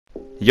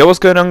Yo, what's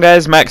going on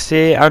guys, Max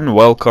here and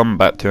welcome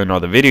back to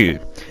another video.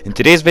 In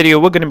today's video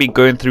we're going to be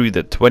going through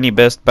the 20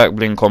 best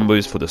backbling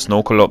combos for the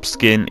Snorkel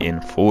skin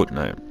in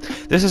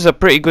Fortnite. This is a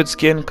pretty good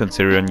skin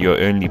considering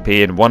you're only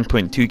paying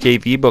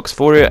 1.2k V-Bucks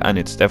for it, and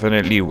it's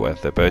definitely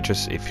worth the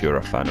purchase if you're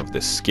a fan of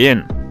this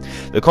skin.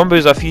 The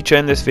combos I feature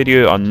in this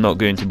video are not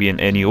going to be in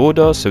any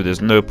order, so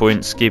there's no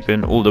point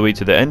skipping all the way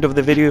to the end of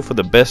the video for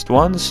the best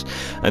ones.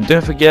 And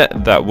don't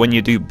forget that when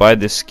you do buy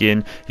this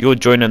skin, you're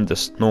joining the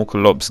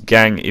Snorkel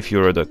gang. If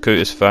you're a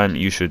Dakota's fan,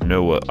 you should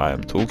know what I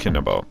am talking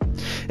about.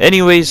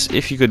 Anyways,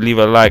 if you could leave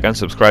a like and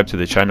subscribe to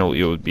the channel,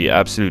 it would be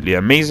absolutely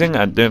amazing,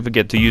 and don't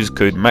forget to use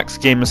code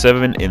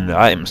MAXGAMER7 in the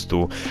item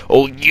store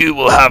or you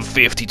will have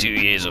 52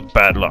 years of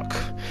bad luck.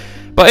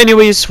 But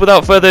anyways,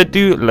 without further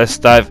ado, let's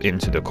dive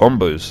into the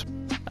combos.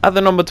 At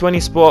the number 20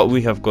 spot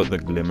we have got the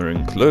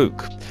Glimmering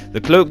Cloak.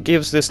 The cloak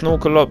gives the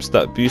Snorkel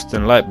that boost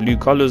in light blue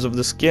colors of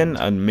the skin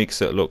and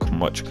makes it look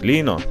much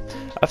cleaner.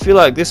 I feel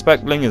like this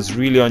backbling is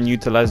really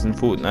unutilized in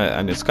Fortnite,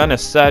 and it's kinda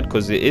sad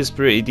because it is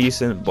pretty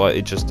decent, but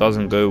it just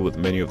doesn't go with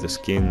many of the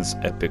skins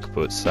Epic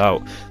puts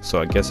out,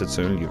 so I guess it's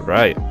only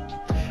right.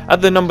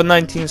 At the number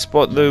 19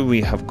 spot though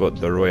we have got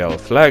the Royale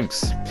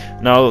flags.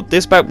 Now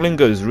this backbling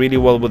goes really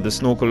well with the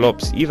Snorkel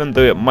even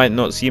though it might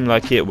not seem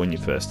like it when you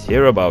first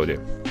hear about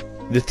it.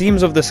 The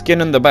themes of the skin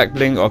and the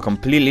backbling are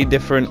completely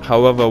different,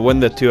 however when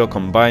the two are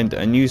combined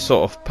a new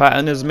sort of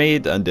pattern is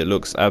made and it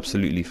looks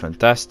absolutely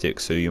fantastic,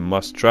 so you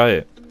must try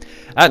it.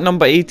 At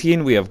number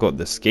 18 we have got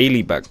the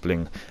Scaly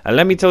backbling, and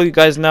let me tell you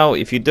guys now,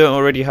 if you don't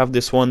already have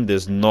this one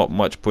there's not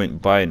much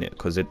point buying it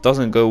because it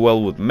doesn't go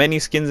well with many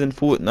skins in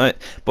Fortnite,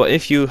 but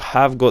if you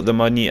have got the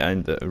money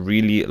and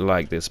really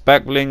like this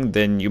backbling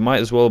then you might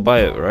as well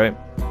buy it, right?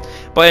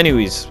 But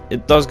anyways,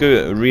 it does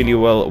go really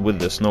well with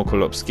the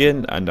Snorkel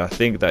skin and I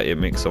think that it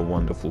makes a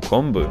wonderful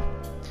combo.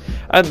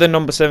 At the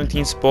number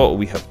 17 spot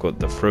we have got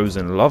the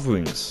Frozen Love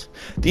Wings.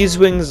 These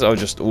wings are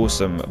just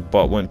awesome,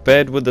 but when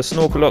paired with the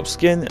Snorkel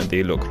skin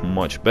they look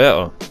much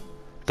better.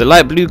 The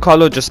light blue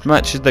color just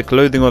matches the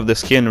clothing of the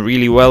skin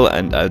really well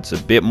and adds a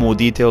bit more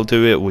detail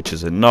to it, which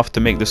is enough to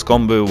make this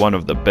combo one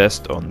of the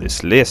best on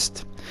this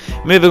list.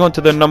 Moving on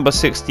to the number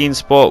 16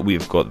 spot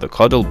we've got the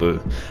Cuddle Bow.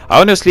 I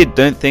honestly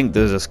don't think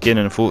there's a skin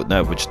in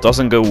Fortnite which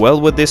doesn't go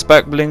well with this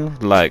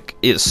backbling. Like,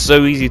 it's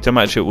so easy to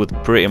match it with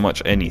pretty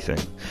much anything.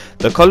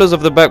 The colors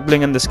of the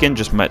backbling and the skin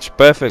just match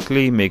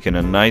perfectly, making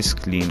a nice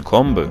clean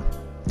combo.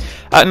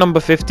 At number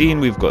 15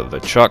 we've got the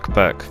Chuck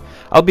Pack.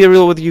 I'll be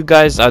real with you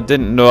guys, I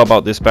didn't know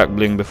about this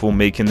backbling before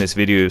making this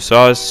video, so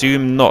I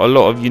assume not a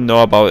lot of you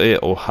know about it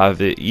or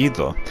have it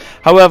either.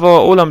 However,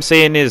 all I'm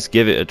saying is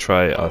give it a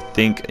try, I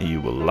think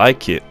you will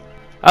like it.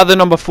 At the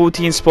number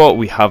 14 spot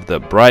we have the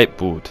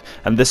Brightboard,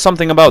 and there's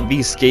something about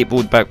these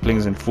skateboard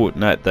backblings in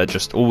Fortnite that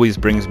just always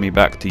brings me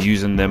back to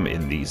using them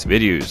in these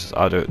videos.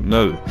 I don't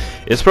know,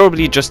 it's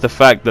probably just the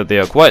fact that they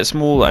are quite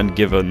small and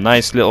give a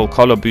nice little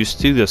color boost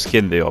to the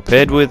skin they are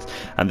paired with,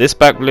 and this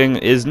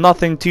backbling is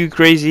nothing too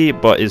crazy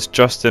but is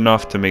just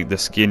enough to make the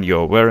skin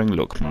you're wearing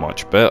look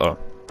much better.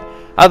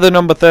 At the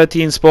number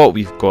 13 spot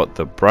we've got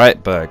the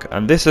Bright Bag,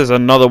 and this is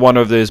another one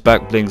of those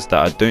backblings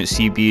that I don't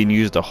see being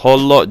used a whole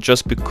lot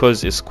just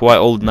because it's quite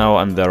old now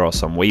and there are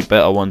some way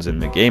better ones in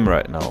the game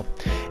right now.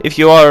 If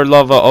you are a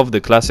lover of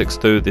the classics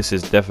though, this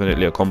is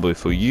definitely a combo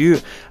for you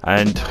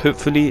and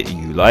hopefully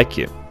you like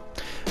it.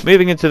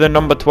 Moving into the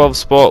number 12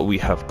 spot we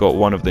have got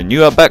one of the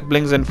newer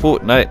backblings in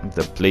Fortnite,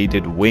 the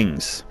Plated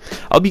Wings.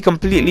 I'll be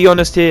completely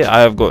honest here, I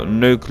have got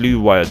no clue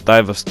why a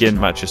diver skin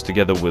matches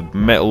together with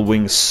metal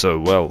wings so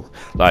well.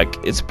 Like,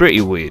 it's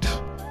pretty weird.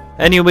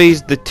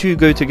 Anyways, the two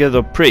go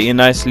together pretty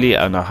nicely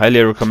and I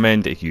highly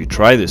recommend if you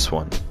try this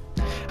one.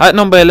 At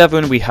number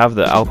 11 we have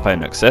the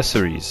Alpine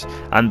Accessories,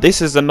 and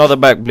this is another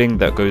backbling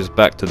that goes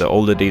back to the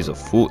older days of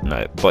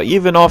Fortnite, but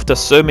even after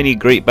so many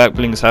great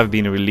backblings have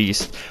been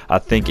released, I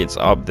think it's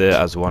up there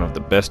as one of the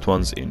best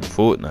ones in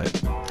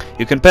Fortnite.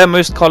 You can pair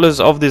most colors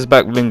of this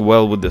backbling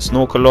well with the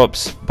Snorkel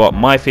but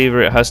my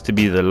favorite has to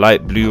be the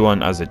light blue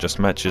one as it just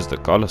matches the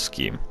color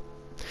scheme.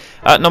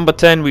 At number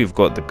 10 we've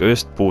got the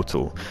Ghost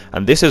Portal,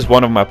 and this is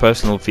one of my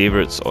personal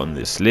favorites on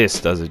this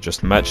list as it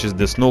just matches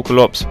the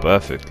Snorkel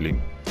perfectly.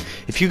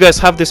 If you guys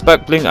have this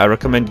backbling, I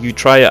recommend you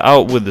try it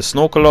out with the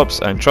Snorkel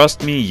and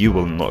trust me, you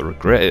will not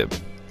regret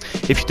it.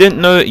 If you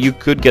didn't know, you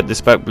could get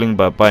this backbling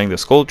by buying the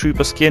Skull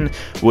Trooper skin,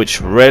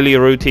 which rarely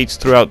rotates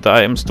throughout the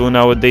item store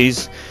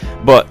nowadays.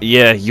 But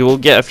yeah, you will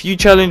get a few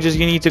challenges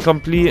you need to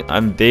complete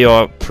and they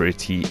are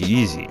pretty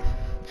easy.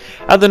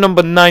 At the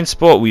number 9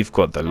 spot we've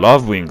got the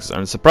Love Wings,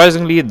 and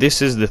surprisingly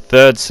this is the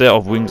third set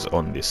of wings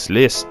on this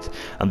list,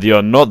 and they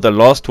are not the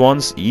last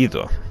ones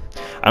either.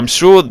 I'm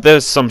sure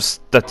there's some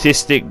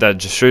statistic that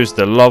just shows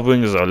the Love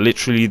Wings are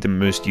literally the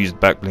most used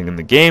backbling in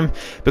the game,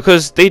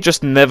 because they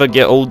just never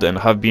get old and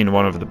have been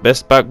one of the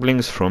best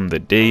backblings from the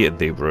day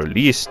they were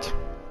released.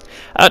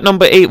 At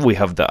number 8 we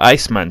have the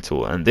Ice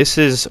Mantle, and this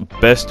is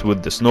best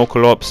with the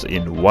Snorkel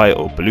in white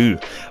or blue,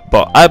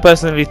 but I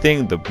personally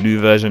think the blue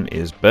version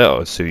is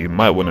better, so you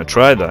might want to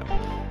try that.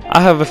 I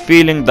have a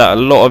feeling that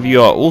a lot of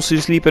you are also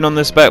sleeping on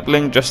this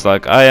backbling just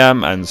like I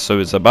am, and so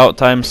it's about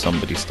time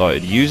somebody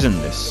started using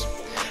this.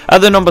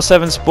 At the number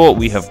 7 spot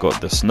we have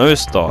got the Snow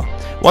Star.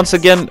 Once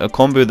again, a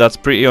combo that's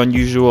pretty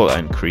unusual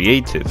and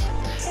creative.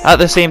 At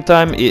the same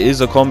time, it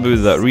is a combo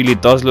that really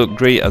does look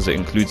great, as it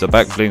includes a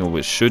backbling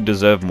which should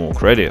deserve more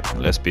credit,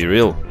 let's be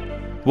real.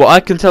 What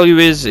I can tell you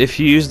is, if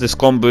you use this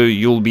combo,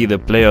 you'll be the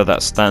player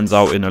that stands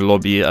out in a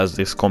lobby, as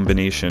this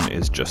combination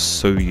is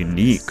just so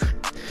unique.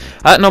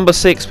 At number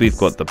 6 we've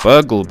got the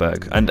Burgle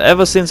Bag, and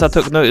ever since I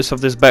took notice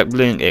of this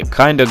backbling, it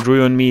kinda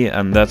grew on me,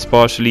 and that's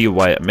partially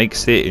why it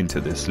makes it into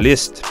this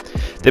list.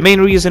 The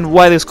main reason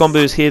why this combo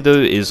is here though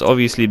is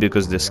obviously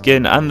because the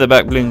skin and the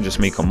backbling just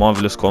make a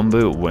marvelous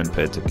combo when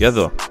paired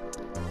together.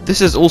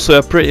 This is also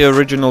a pretty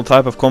original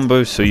type of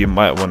combo, so you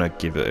might wanna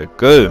give it a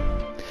go.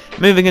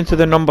 Moving into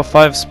the number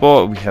 5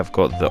 spot, we have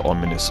got the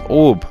Ominous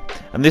Orb,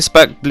 and this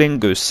backbling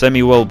goes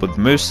semi well with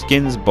most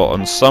skins, but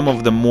on some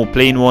of the more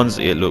plain ones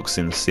it looks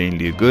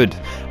insanely good,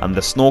 and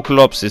the Snorkel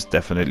Ops is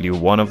definitely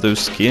one of those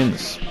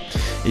skins.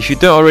 If you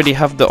don't already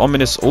have the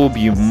Ominous Orb,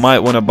 you might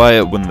want to buy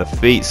it when the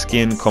Fate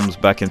skin comes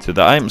back into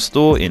the item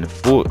store in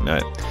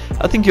Fortnite.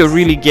 I think you're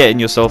really getting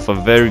yourself a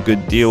very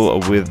good deal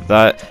with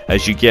that,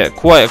 as you get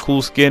quite a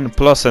cool skin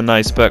plus a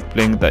nice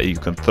backbling that you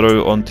can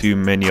throw onto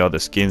many other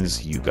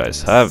skins you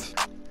guys have.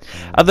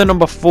 At the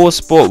number 4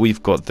 spot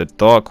we've got the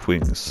Dark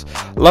Wings.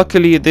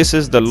 Luckily this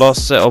is the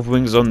last set of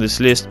wings on this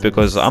list,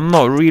 because I'm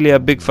not really a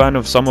big fan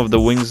of some of the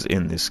wings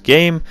in this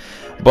game,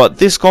 but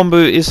this combo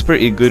is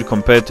pretty good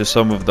compared to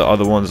some of the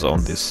other ones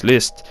on this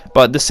list.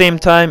 But at the same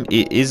time,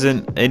 it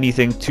isn't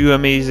anything too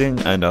amazing,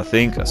 and I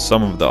think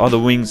some of the other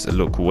wings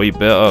look way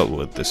better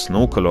with the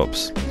Snorkel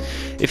Ops.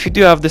 If you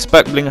do have this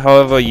backbling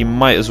however, you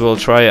might as well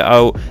try it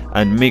out,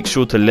 and make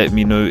sure to let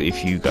me know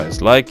if you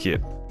guys like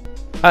it.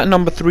 At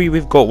number 3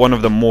 we've got one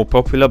of the more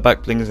popular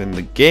backblings in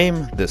the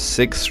game, the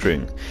 6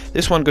 string.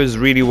 This one goes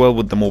really well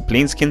with the more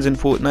plain skins in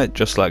Fortnite,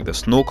 just like the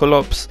Snorkel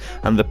Ops,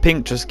 and the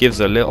pink just gives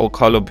a little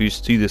color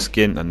boost to the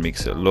skin and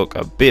makes it look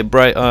a bit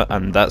brighter,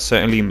 and that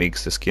certainly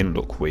makes the skin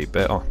look way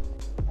better.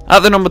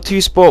 At the number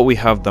 2 spot we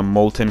have the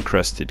Molten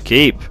Crested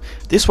Cape.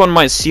 This one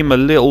might seem a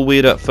little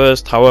weird at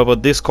first, however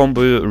this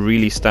combo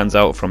really stands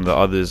out from the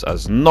others,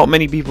 as not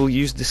many people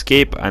use this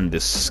cape and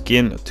this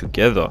skin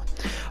together.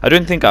 I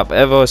don't think I've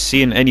ever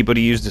seen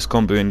anybody use this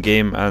combo in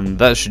game, and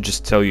that should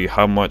just tell you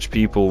how much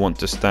people want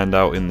to stand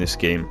out in this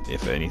game,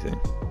 if anything.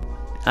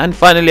 And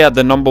finally, at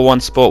the number 1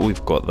 spot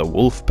we've got the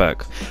Wolf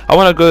Pack. I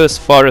want to go as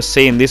far as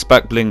saying this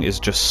backbling is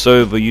just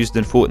so overused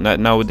in Fortnite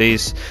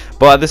nowadays,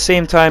 but at the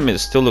same time it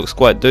still looks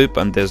quite dope,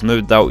 and there's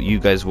no doubt you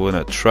guys want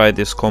to try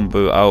this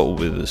combo out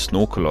with the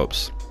Snorkel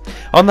Ops.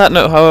 On that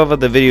note however,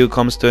 the video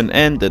comes to an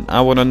end, and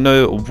I want to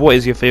know what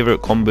is your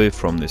favorite combo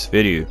from this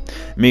video.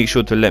 Make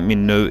sure to let me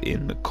know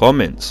in the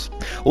comments.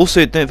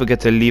 Also, don't forget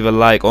to leave a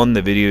like on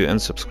the video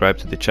and subscribe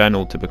to the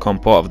channel to become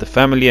part of the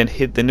family, and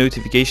hit the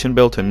notification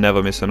bell to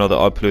never miss another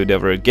upload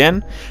ever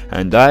again,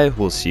 and I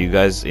will see you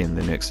guys in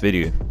the next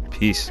video.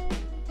 Peace.